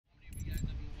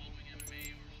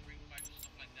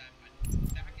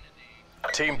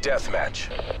Team deathmatch.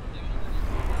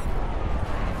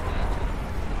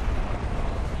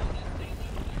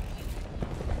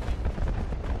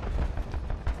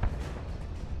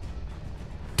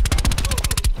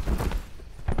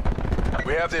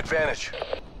 We have the advantage.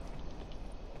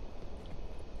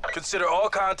 Consider all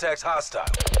contacts hostile.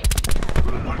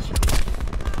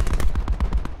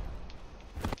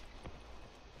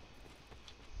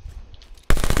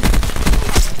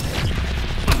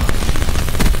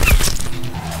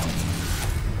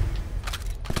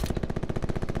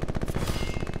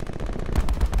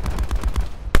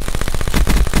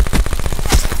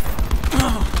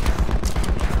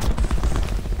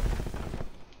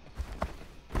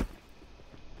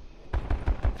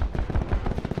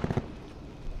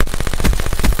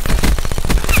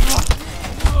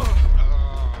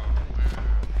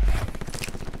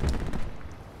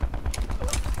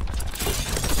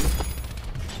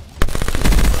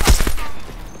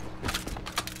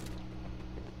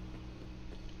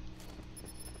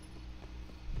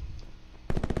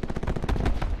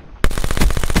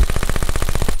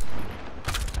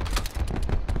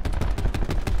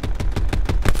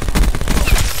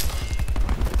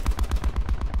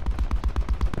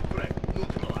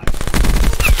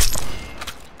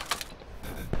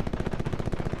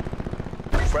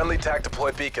 Friendly TAC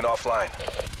deploy beacon offline.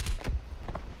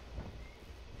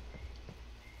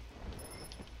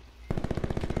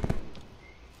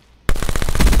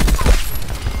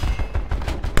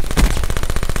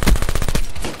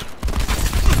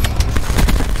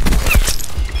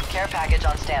 Care package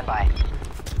on standby.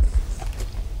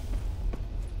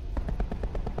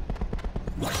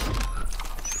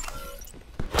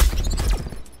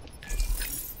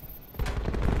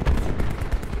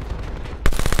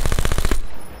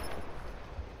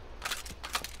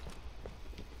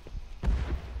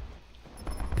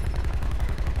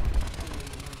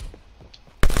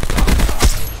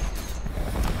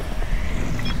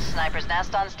 Sniper's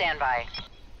nest on standby.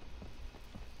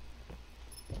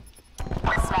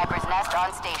 Sniper's nest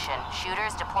on station.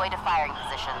 Shooters deploy to firing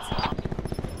positions.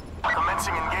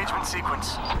 Commencing engagement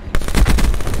sequence.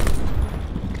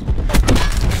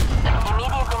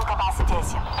 Immediate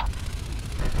incapacitation.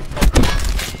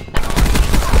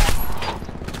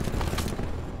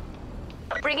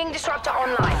 Bringing disruptor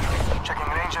online. Checking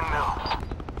range and mill.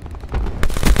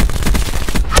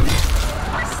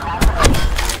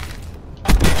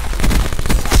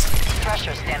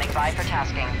 Thresher standing by for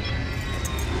tasking.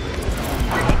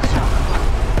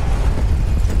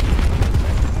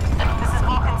 This is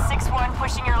Vulcan 6-1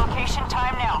 pushing your location.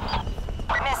 Time now.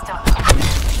 Missed him.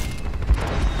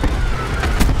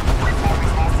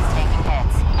 Sniper's nest is taking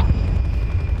hits.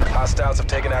 Hostiles have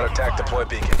taken out a TAC deploy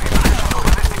beacon.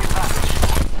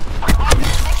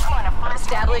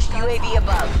 Established UAV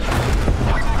above.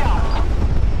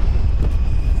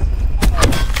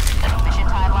 Mission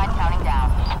timeline counting down.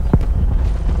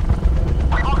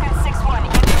 Vulcan 6-1,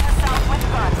 entering the south with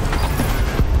guns.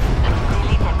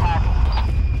 Delete the target.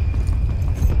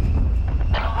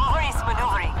 Mover is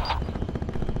maneuvering.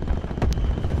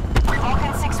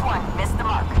 Vulcan 6-1, missed the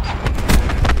mark.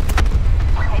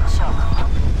 Headshot.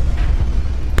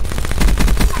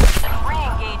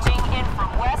 Re-engaging in from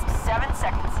west, 7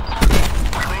 seconds.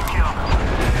 Clean kill.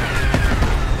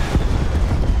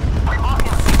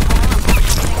 Vulcan 6-1,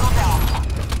 single down.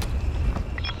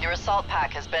 Your assault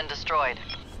pack has been destroyed.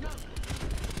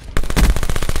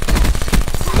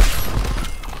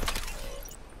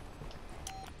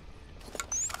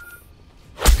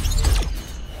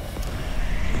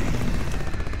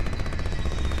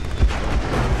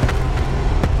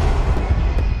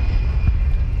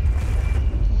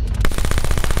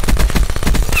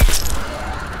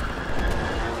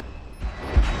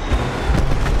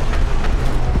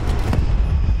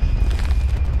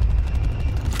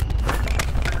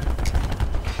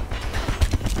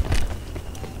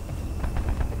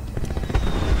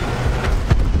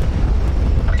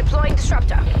 Deploying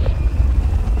disruptor.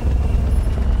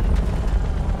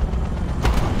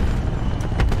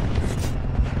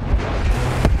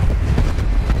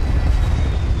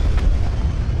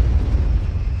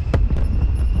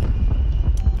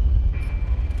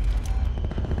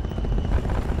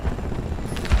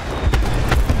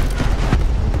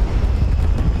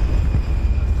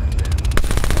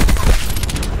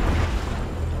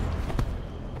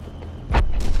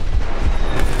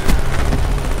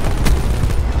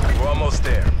 We're almost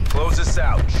there. Close this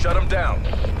out. Shut them down.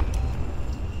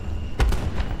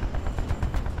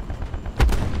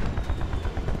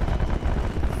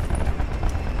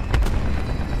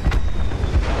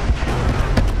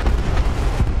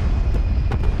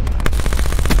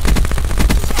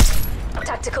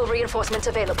 Tactical reinforcements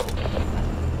available.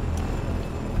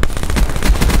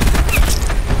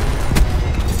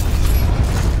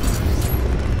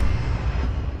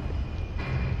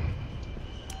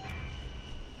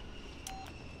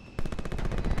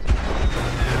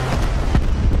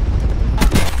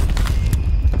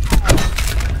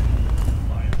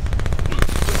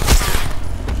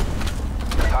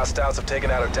 Hostiles have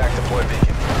taken out attack deploy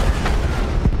beacon.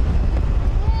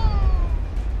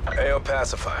 AO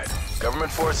pacified.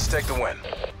 Government forces take the win.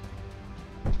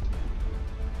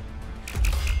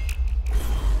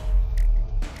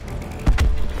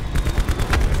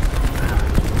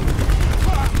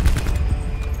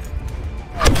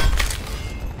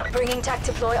 Bringing TAC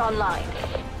deploy online.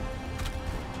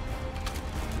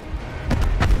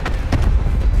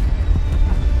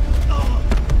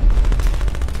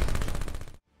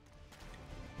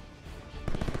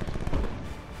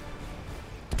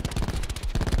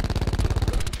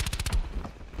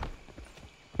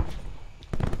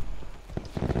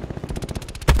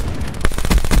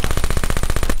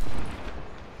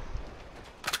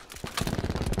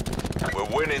 We're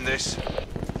winning this.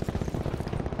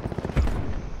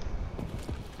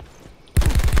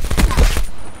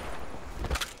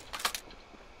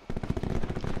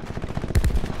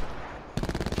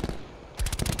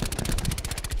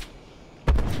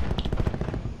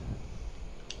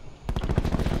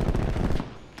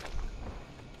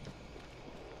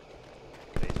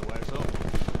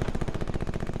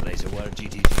 Laser wire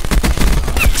GTG.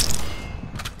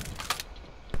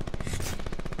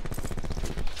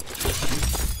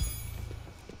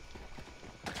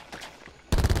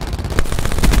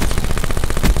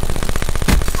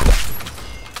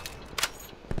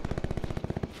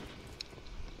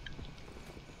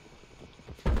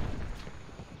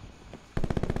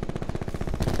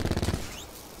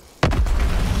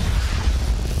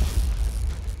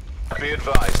 Be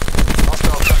advised.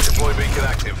 Hostile TAC deploy beacon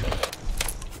active.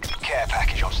 Care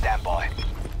package on standby.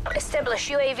 Establish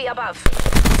UAV above.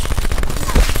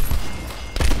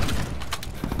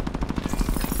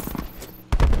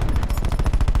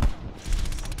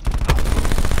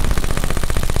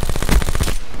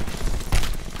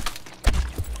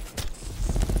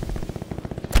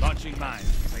 Launching mine.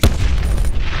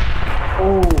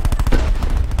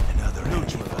 Another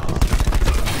neutral.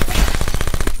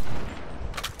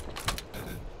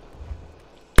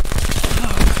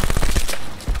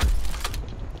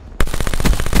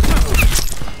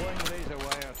 Laser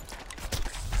wire.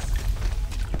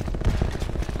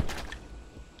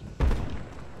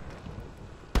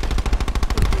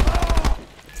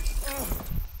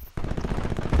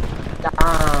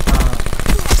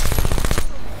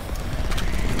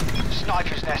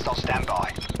 Sniper's nest on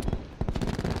standby.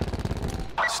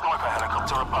 Sniper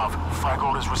helicopter above. Frag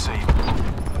orders received.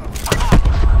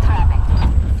 Trapping.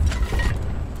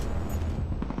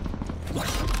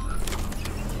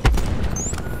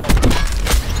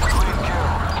 Clean kill.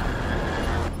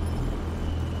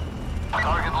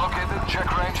 Target located. Check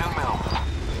range and mill.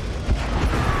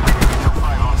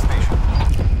 2-5 on station.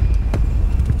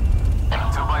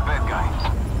 2 by bed guy.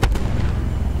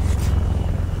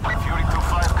 Fury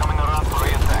 2-5 coming around for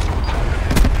re-attack.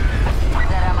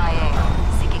 They're MIA.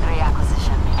 Seeking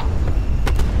reacquisition.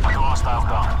 2 hostiles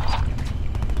down.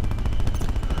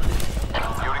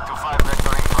 Fury 2-5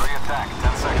 vectoring for re-attack.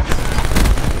 10 seconds.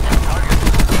 Target.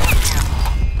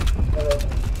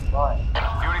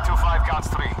 Fury 2-5 counts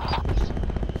 3.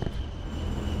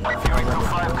 Fury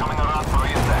 2-5 coming around for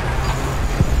re-attack.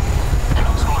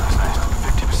 Sniper's nest.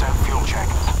 50% fuel check.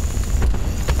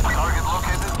 Target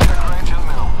located. Check range and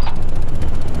mill.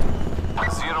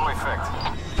 0 effect.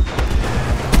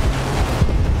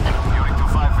 Fury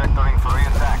 2-5 vectoring for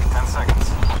re-attack. 10 seconds.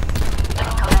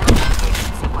 Commencing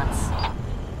engagement sequence.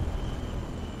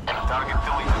 Target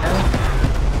deleted.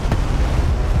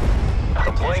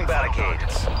 Deploying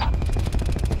barricades.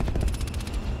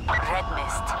 Red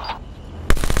mist.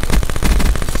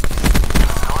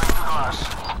 Going to glass.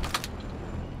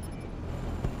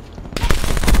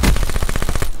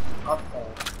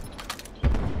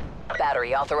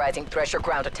 Battery authorizing pressure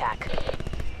ground attack.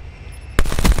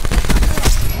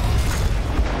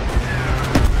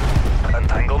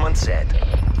 Entanglement set.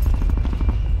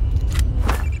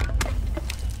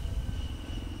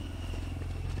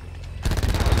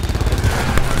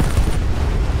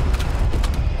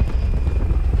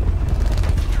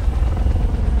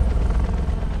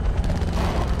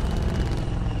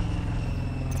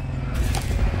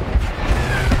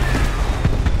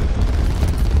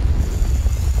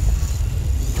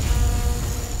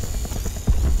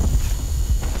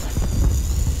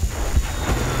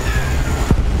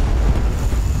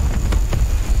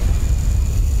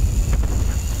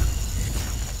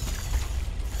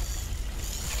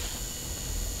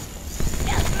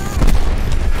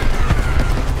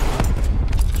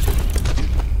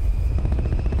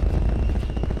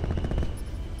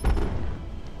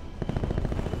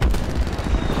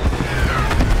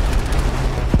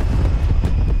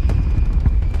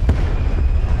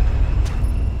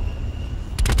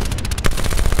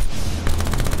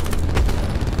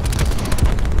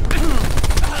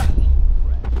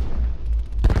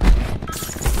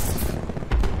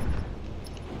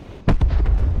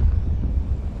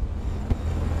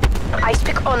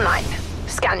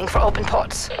 for open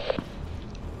ports.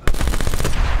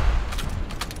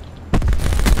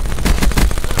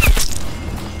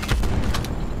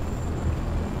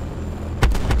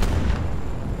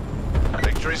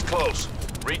 Victory's close.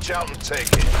 Reach out and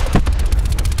take it.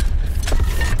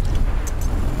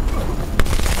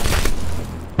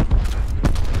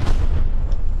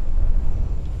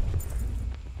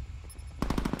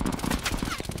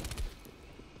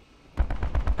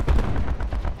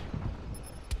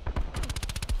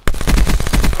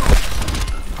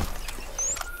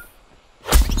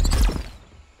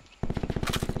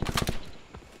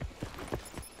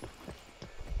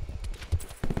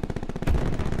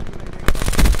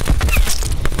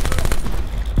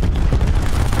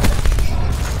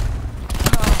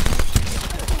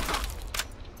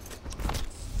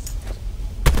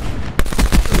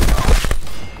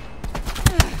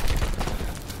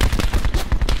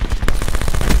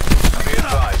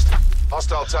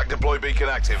 Hostile TAC deploy beacon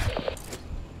active.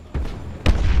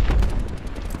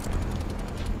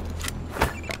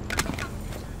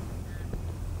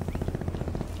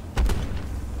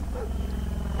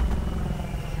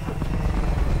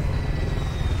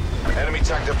 Enemy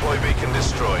TAC deploy beacon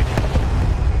destroyed.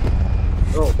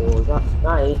 Oh, that's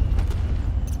nice.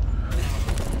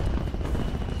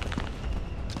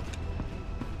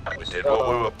 We did what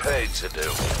we were paid to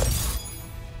do.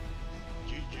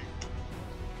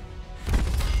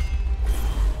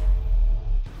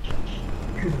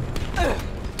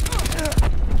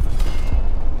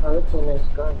 Oh, that's a nice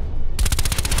gun.